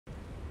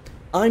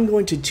I'm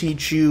going to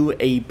teach you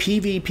a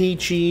PvP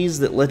cheese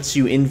that lets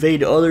you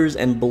invade others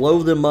and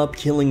blow them up,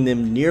 killing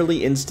them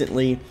nearly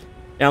instantly.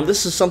 Now,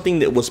 this is something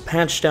that was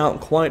patched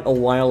out quite a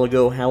while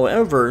ago,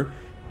 however,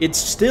 it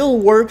still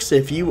works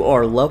if you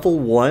are level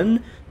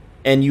 1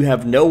 and you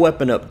have no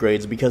weapon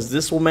upgrades, because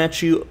this will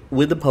match you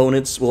with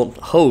opponents, well,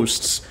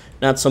 hosts,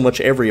 not so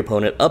much every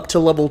opponent, up to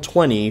level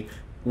 20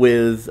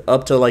 with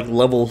up to like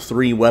level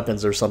 3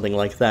 weapons or something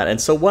like that. And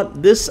so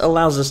what this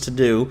allows us to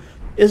do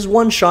is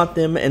one-shot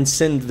them and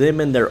send them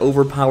and their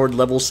overpowered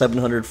level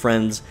 700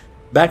 friends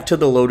back to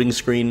the loading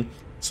screen.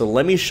 So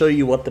let me show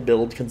you what the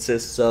build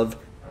consists of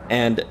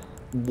and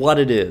what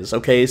it is.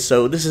 Okay,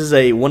 so this is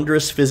a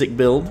Wondrous Physic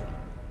build,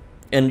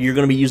 and you're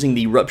going to be using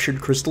the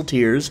Ruptured Crystal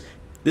Tears.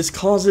 This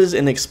causes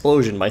an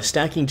explosion. By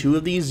stacking 2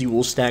 of these, you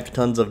will stack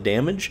tons of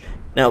damage.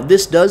 Now,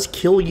 this does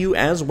kill you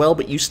as well,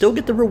 but you still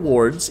get the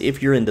rewards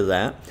if you're into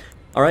that.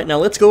 Alright, now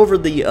let's go over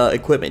the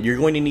equipment. You're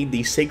going to need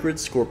the Sacred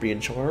Scorpion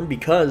Charm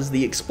because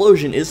the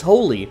explosion is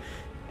holy.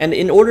 And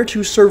in order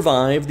to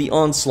survive the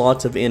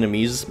onslaughts of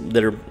enemies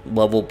that are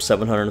level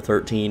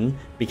 713,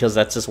 because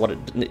that's just what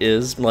it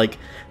is, like,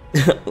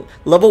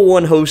 level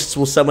 1 hosts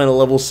will summon a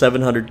level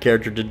 700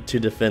 character to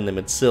defend them.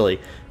 It's silly.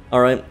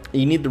 Alright,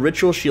 you need the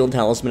Ritual Shield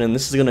Talisman, and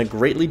this is going to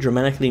greatly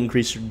dramatically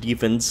increase your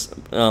defense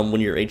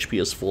when your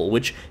HP is full,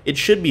 which it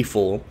should be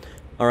full.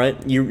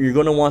 Alright, you're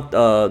going to want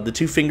the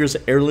 2 Fingers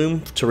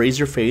Heirloom to raise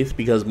your faith,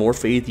 because more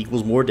faith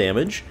equals more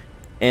damage,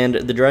 and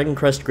the Dragon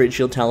Crest Great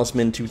Shield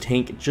Talisman to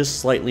tank just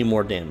slightly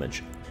more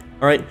damage.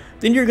 Alright,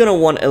 then you're going to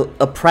want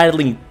a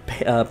prattling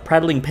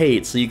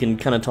pate, so you can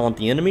kind of taunt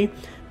the enemy.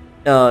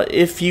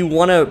 If you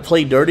want to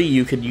play dirty,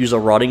 you could use a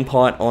Rotting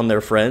Pot on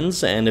their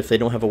friends, and if they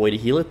don't have a way to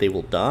heal it, they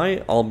will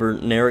die.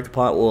 Alberneric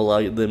Pot will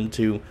allow them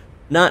to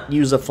not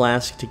use a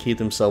flask to keep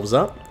themselves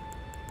up.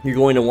 You're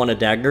going to want a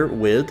dagger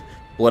with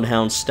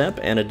Bloodhound Step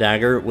and a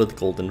dagger with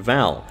Golden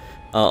Vow.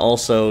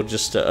 Also,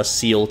 just a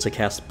seal to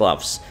cast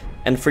buffs.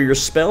 And for your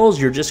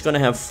spells, you're just going to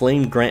have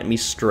Flame Grant Me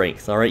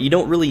Strength, alright? You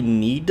don't really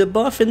need to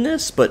buff in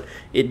this, but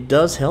it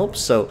does help,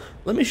 so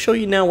let me show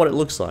you now what it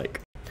looks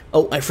like.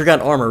 Oh, I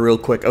forgot armor real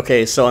quick.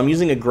 Okay, so I'm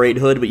using a Great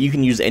Hood, but you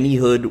can use any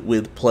hood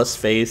with plus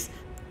faith.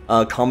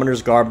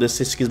 Commoner's Garb, this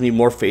just gives me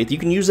more faith. You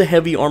can use a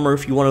heavy armor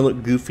if you want to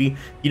look goofy.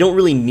 You don't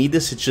really need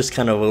this, it's just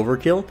kind of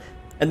overkill.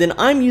 And then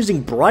I'm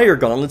using Briar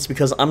Gauntlets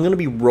because I'm going to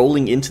be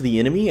rolling into the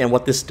enemy, and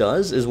what this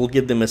does is we'll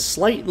give them a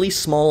slightly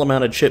small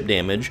amount of chip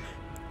damage,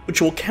 which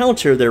will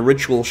counter their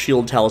Ritual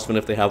Shield Talisman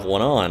if they have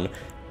one on.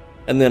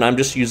 And then I'm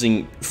just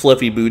using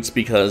Fluffy Boots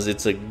because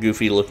it's a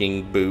goofy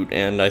looking boot,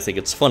 and I think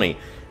it's funny.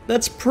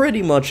 That's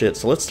pretty much it,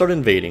 so let's start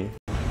invading.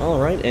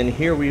 Alright, and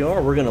here we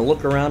are. We're going to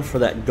look around for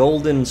that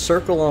golden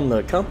circle on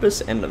the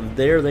compass, and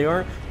there they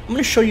are. I'm going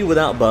to show you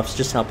without buffs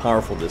just how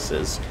powerful this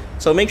is.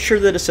 So make sure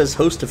that it says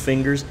Host of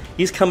Fingers.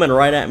 He's coming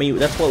right at me.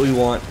 That's what we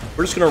want.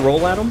 We're just going to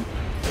roll at him,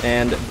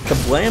 and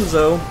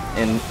kablamzo,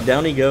 and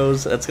down he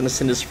goes. That's going to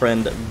send his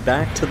friend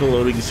back to the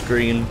loading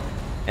screen,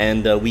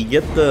 and we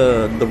get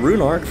the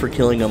rune arc for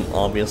killing him,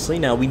 obviously.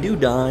 Now, we do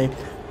die,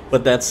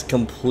 but that's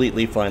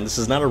completely fine. This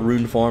is not a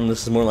rune farm,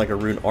 this is more like a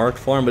rune arc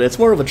farm, but it's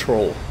more of a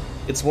troll.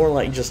 It's more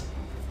like just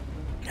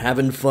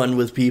having fun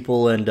with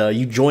people, and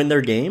you join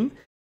their game,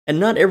 and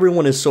not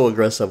everyone is so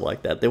aggressive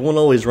like that. They won't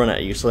always run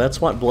at you, so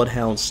that's what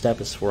Bloodhound Step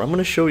is for. I'm going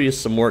to show you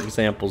some more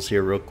examples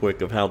here real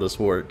quick of how this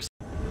works.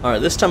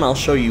 Alright, this time I'll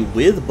show you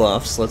with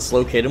buffs. Let's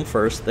locate them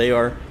first. They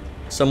are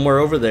somewhere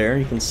over there.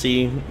 You can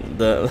see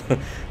the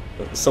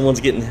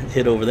someone's getting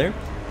hit over there.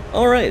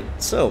 Alright,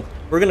 so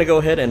we're going to go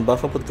ahead and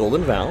buff up with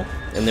Golden Vow,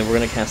 and then we're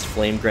going to cast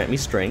Flame Grant Me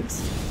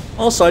Strength.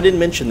 Also, I didn't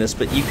mention this,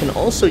 but you can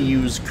also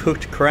use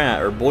cooked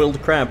crab, or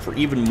boiled crab, for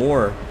even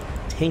more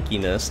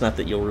tankiness, not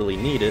that you'll really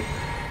need it.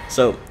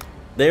 So,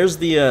 there's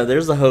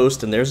the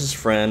host, and there's his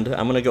friend.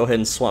 I'm going to go ahead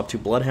and swap to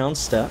Bloodhound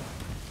Step,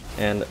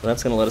 and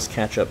that's going to let us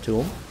catch up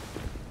to him.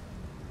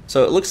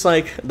 So, it looks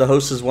like the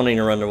host is wanting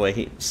to run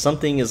away.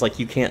 Something is like,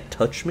 you can't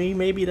touch me,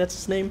 maybe that's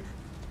his name?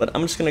 But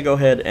I'm just going to go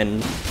ahead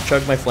and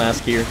chug my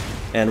flask here,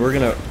 and we're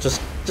going to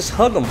just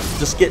hug him,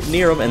 just get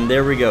near him, and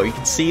there we go. You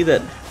can see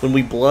that when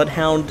we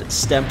Bloodhound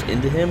stepped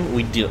into him,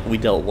 we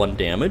dealt 1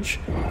 damage,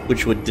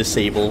 which would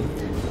disable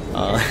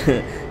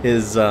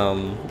his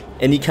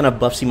any kind of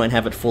buffs he might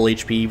have at full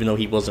HP, even though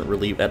he wasn't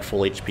really at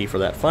full HP for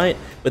that fight.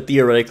 But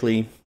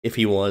theoretically, if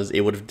he was,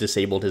 it would have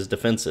disabled his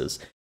defenses.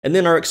 And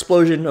then our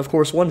explosion, of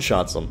course,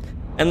 one-shots him.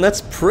 And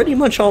that's pretty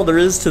much all there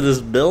is to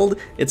this build.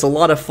 It's a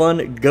lot of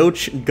fun. Go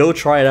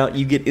try it out.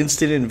 You get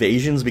instant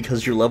invasions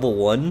because you're level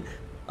 1.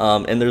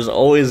 And there's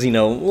always, you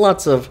know,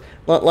 lots of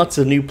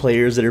new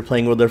players that are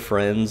playing with their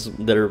friends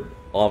that are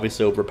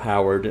obviously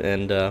overpowered,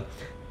 and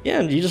yeah,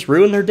 and you just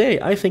ruin their day.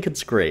 I think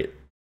it's great.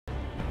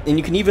 And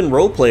you can even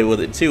roleplay with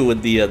it too,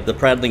 with the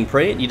prattling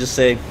prey. You just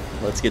say,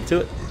 "Let's get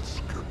to it,"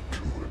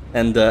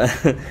 and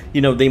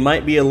you know, they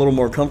might be a little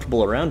more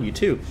comfortable around you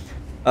too.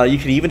 You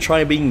can even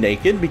try being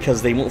naked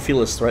because they won't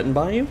feel as threatened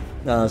by you.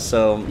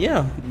 So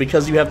yeah,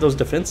 because you have those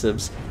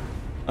defensives.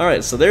 All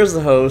right, so there's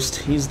the host.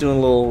 He's doing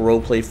little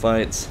roleplay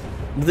fights.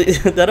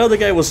 That other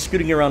guy was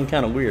scooting around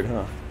kind of weird,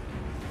 huh?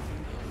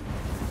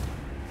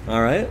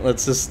 Alright,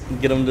 let's just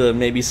get him to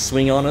maybe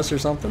swing on us or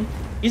something.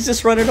 He's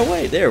just running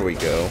away. There we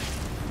go.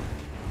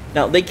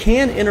 Now, they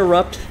can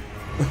interrupt.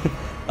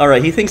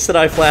 Alright, he thinks that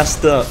I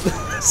flashed up.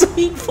 So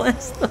he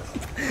flashed up.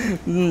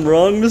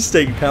 Wrong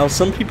mistake, pal.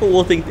 Some people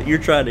will think that you're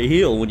trying to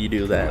heal when you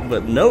do that.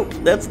 But nope,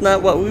 that's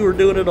not what we were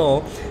doing at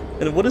all.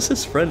 And what is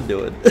his friend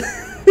doing?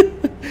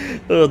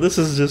 Oh, this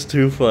is just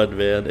too fun,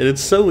 man. And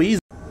it's so easy.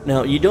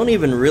 Now, you don't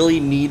even really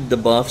need the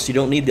buffs. You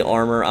don't need the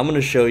armor. I'm going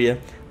to show you.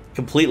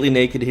 Completely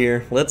naked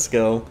here. Let's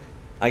go.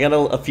 I got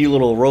a few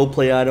little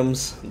roleplay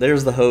items.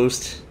 There's the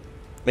host.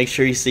 Make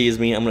sure he sees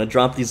me. I'm going to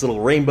drop these little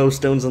rainbow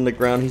stones on the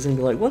ground. He's going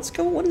to be like, what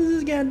is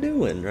this guy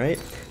doing, right?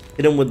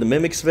 Hit him with the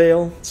Mimic's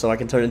Veil, so I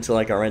can turn into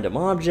like a random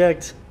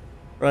object,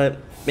 right?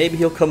 Maybe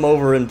he'll come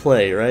over and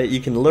play, right? You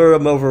can lure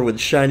him over with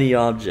shiny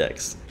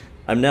objects.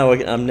 I'm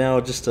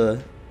now just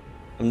a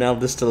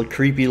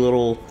creepy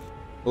little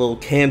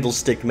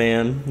candlestick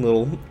man,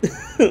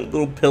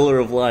 little pillar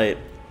of light.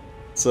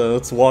 So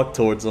let's walk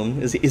towards him.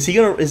 Is he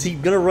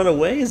gonna run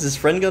away? Is his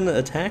friend gonna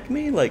attack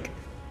me? Like,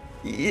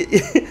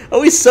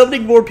 oh, he's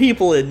summoning more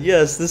people in.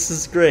 Yes, this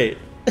is great.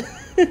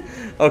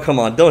 Oh, come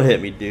on, don't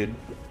hit me, dude.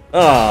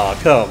 Oh,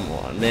 come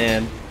on,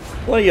 man.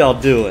 What are y'all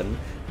doing?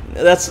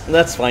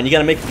 That's fine. You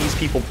gotta make these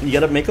people. You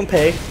gotta make them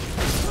pay.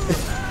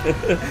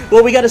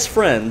 Well, we got his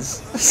friends,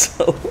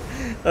 so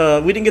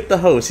we didn't get the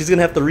host. He's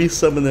gonna have to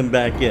resummon them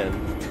back in.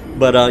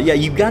 But yeah,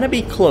 you gotta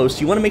be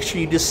close. You want to make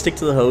sure you just stick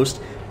to the host.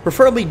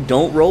 Preferably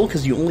don't roll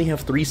because you only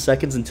have 3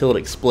 seconds until it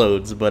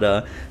explodes.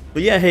 But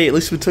yeah, hey, at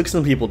least we took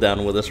some people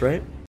down with us,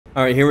 right?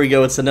 All right, here we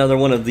go. It's another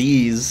one of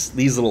these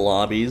little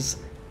lobbies.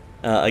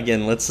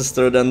 Again, let's just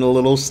throw down the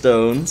little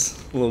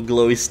stones, little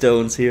glowy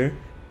stones here.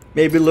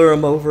 Maybe lure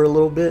them over a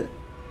little bit.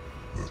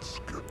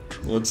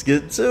 Let's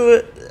get to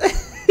it.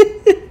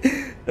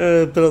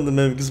 Put on the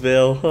Mimic's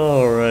Veil.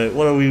 All right,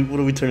 what are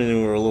we turning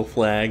into? A little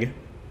flag.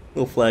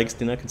 Little flags,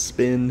 dude. I can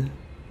spin.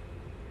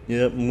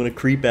 Yep, I'm gonna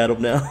creep at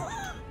them now.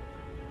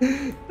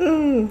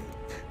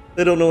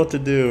 They don't know what to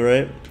do,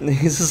 right?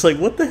 He's just like,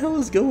 what the hell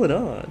is going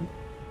on?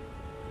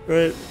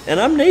 Right? And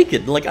I'm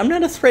naked. Like, I'm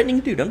not a threatening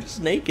dude. I'm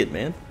just naked,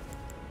 man.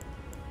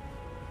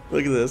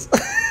 Look at this.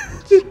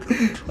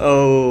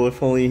 Oh,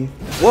 if only...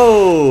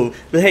 Whoa!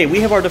 But hey, we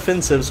have our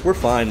defensives. We're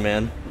fine,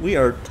 man. We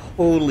are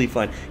totally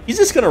fine. He's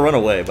just gonna run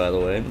away, by the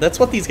way. That's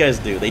what these guys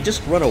do. They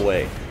just run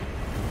away.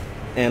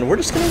 And we're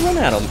just gonna run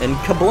at them. And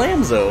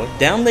kablamzo!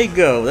 Down they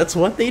go. That's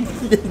what they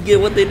get,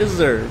 what they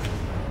deserve.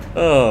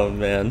 Oh,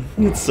 man.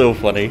 It's so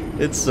funny.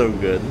 It's so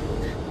good.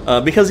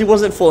 Because he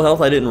wasn't full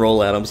health, I didn't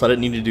roll at him, so I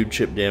didn't need to do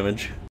chip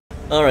damage.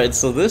 Alright,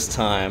 so this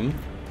time,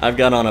 I've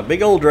got on a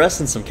big old dress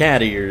and some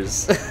cat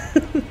ears.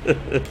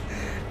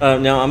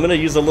 Now, I'm going to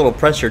use a little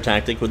pressure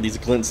tactic with these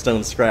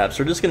glintstone scraps.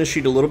 We're just going to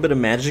shoot a little bit of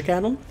magic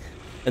at them,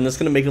 and that's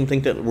going to make them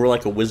think that we're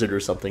like a wizard or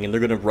something, and they're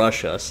going to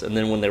rush us. And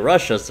then when they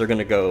rush us, they're going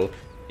to go,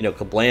 you know,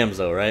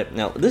 kablamzo, right?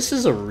 Now, this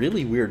is a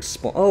really weird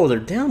spot. Oh, they're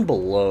down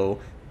below.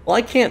 Well,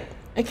 I can't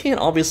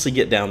obviously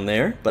get down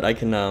there, but I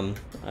can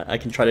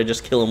try to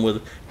just kill him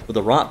with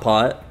a rot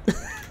pot.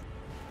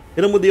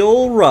 Hit him with the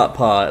old rot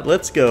pot.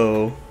 Let's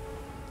go.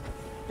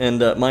 And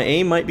my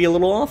aim might be a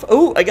little off.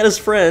 Oh, I got his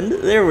friend.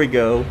 There we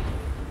go.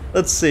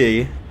 Let's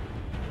see.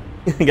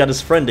 Got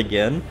his friend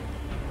again.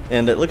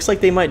 And it looks like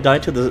they might die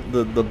to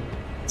the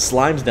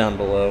slimes down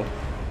below.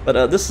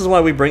 But this is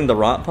why we bring the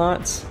rot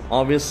pots.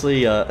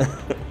 Obviously, I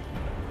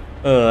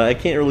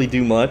can't really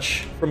do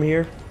much from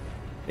here.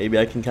 Maybe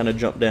I can kind of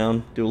jump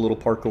down, do a little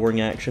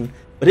parkouring action.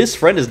 But his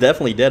friend is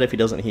definitely dead if he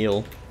doesn't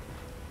heal.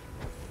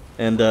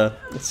 And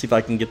let's see if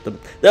I can get them.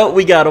 Oh,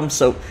 we got him.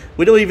 So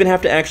we don't even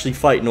have to actually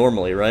fight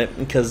normally, right?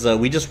 Because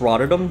we just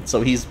rotted him,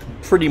 so he's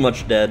pretty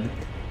much dead.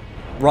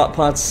 Rot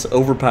pot's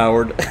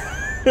overpowered.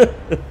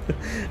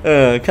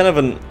 Kind of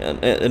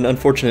an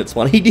unfortunate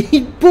spawn.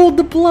 He pulled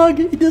the plug.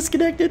 He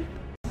disconnected.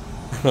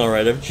 All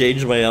right, I've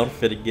changed my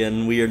outfit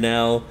again. We are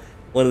now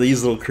one of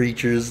these little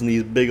creatures, and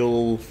these big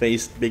old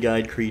faced,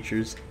 big-eyed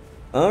creatures.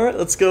 All right,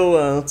 let's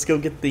go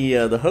get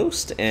the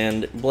host,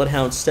 and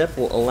Bloodhound Step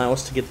will allow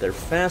us to get there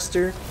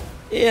faster.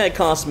 Yeah, it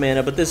costs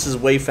mana, but this is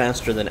way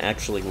faster than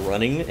actually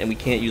running, and we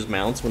can't use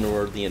mounts when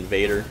we're the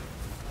invader.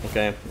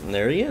 Okay, and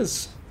there he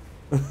is.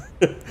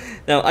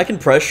 Now, I can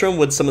pressure him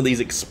with some of these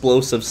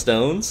explosive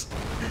stones.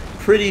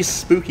 Pretty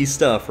spooky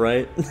stuff,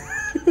 right?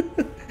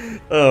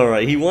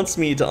 Alright, he wants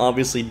me to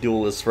obviously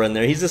duel his friend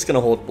there. He's just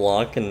gonna hold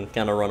block and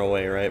kind of run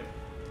away, right?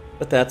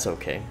 But that's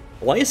okay.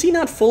 Why is he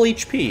not full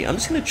HP? I'm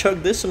just gonna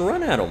chug this and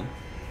run at him.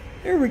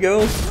 There we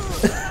go.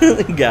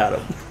 Got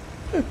him.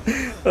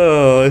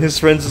 Oh, and his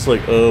friend's just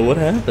like, oh, what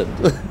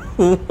happened?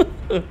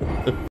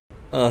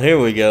 Oh, here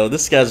we go.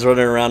 This guy's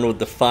running around with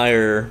the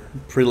fire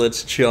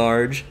prelate's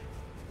charge.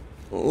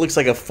 Looks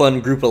like a fun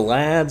group of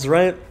lads,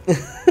 right?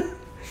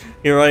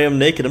 Here I am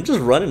naked. I'm just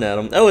running at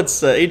him. Oh,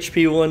 it's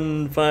HP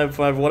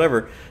 155,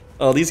 whatever.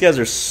 Oh, these guys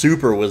are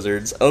super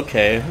wizards.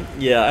 Okay.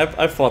 Yeah,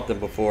 I've fought them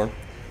before.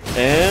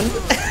 And...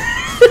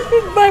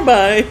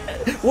 bye-bye.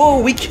 Whoa,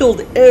 we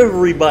killed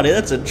everybody.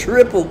 That's a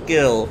triple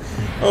kill.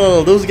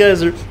 Oh, those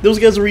guys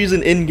are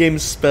using in-game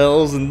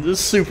spells and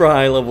just super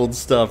high-leveled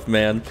stuff,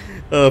 man.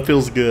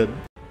 Feels good.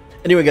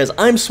 Anyway, guys,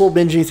 I'm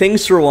Benji.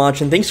 Thanks for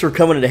watching. Thanks for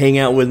coming to hang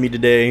out with me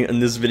today in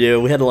this video.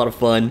 We had a lot of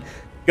fun.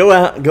 Go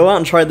out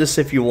and try this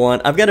if you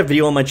want. I've got a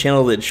video on my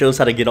channel that shows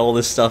how to get all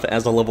this stuff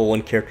as a level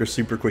 1 character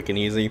super quick and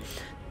easy.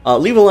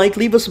 Leave a like,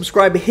 leave a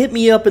subscribe, hit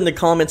me up in the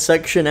comment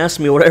section, ask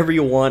me whatever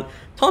you want.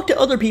 Talk to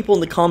other people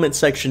in the comment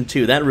section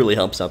too. That really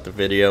helps out the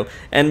video.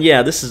 And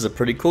yeah, this is a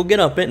pretty cool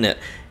get-up, isn't it?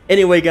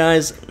 Anyway,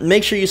 guys,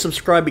 make sure you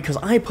subscribe because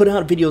I put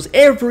out videos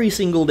every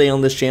single day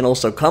on this channel,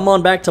 so come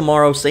on back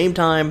tomorrow, same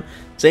time,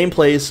 same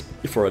place,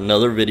 for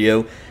another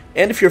video.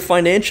 And if you're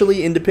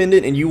financially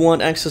independent and you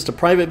want access to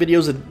private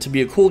videos and to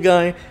be a cool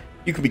guy,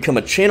 you can become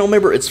a channel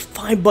member. It's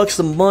 $5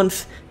 a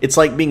month. It's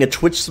like being a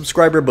Twitch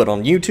subscriber, but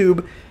on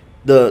YouTube.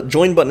 The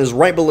join button is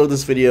right below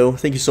this video.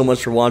 Thank you so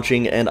much for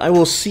watching, and I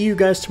will see you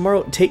guys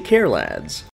tomorrow. Take care, lads.